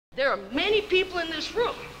There are many people in this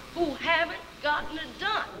room who haven't gotten it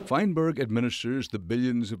done. Feinberg administers the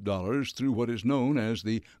billions of dollars through what is known as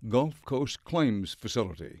the Gulf Coast Claims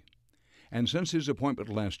Facility. And since his appointment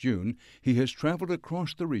last June, he has traveled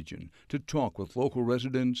across the region to talk with local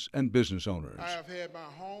residents and business owners. I have had my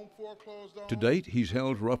home foreclosed on. To date, he's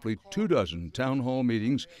held roughly 24 town hall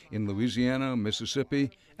meetings in Louisiana,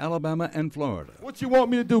 Mississippi, Alabama, and Florida. What you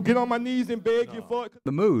want me to do, get on my knees and beg you for it?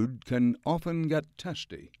 The mood can often get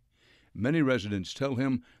testy. Many residents tell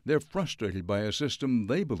him they're frustrated by a system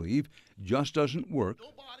they believe just doesn't work,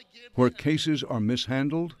 where cases are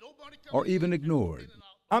mishandled or even ignored.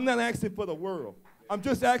 I'm not asking for the world. I'm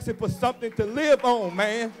just asking for something to live on,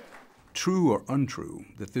 man. True or untrue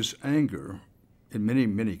that this anger, in many,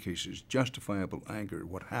 many cases, justifiable anger,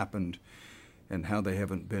 what happened and how they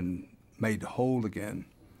haven't been made whole again,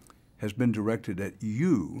 has been directed at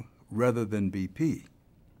you rather than BP.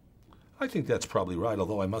 I think that's probably right,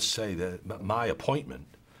 although I must say that my appointment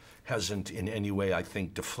hasn't in any way, I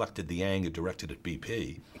think, deflected the anger directed at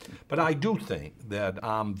BP. But I do think that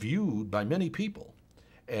I'm viewed by many people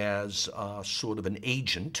as sort of an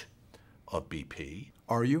agent of BP.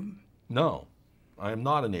 Are you? No, I am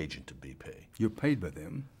not an agent of BP. You're paid by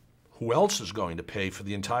them. Who else is going to pay for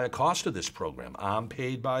the entire cost of this program? I'm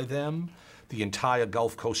paid by them. The entire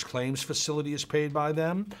Gulf Coast Claims Facility is paid by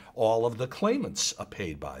them. All of the claimants are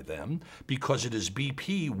paid by them because it is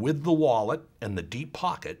BP with the wallet and the deep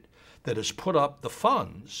pocket that has put up the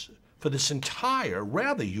funds for this entire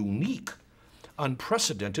rather unique,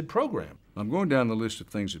 unprecedented program. I'm going down the list of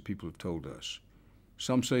things that people have told us.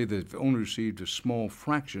 Some say they've only received a small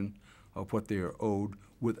fraction of what they are owed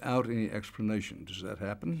without any explanation. Does that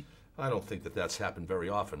happen? I don't think that that's happened very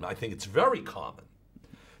often. I think it's very common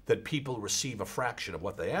that people receive a fraction of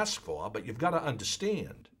what they ask for, but you've got to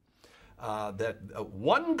understand that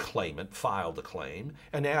one claimant filed a claim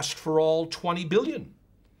and asked for all $20 billion.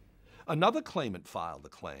 Another claimant filed a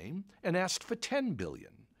claim and asked for $10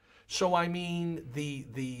 billion. So I mean,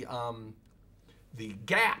 the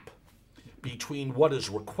gap between what is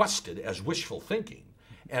requested as wishful thinking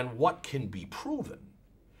and what can be proven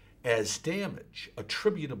as damage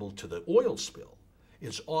attributable to the oil spill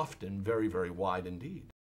is often very, very wide indeed.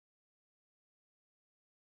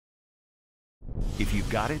 If you've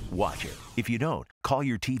got it, watch it. If you don't, call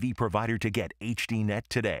your TV provider to get HDNet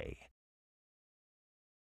today.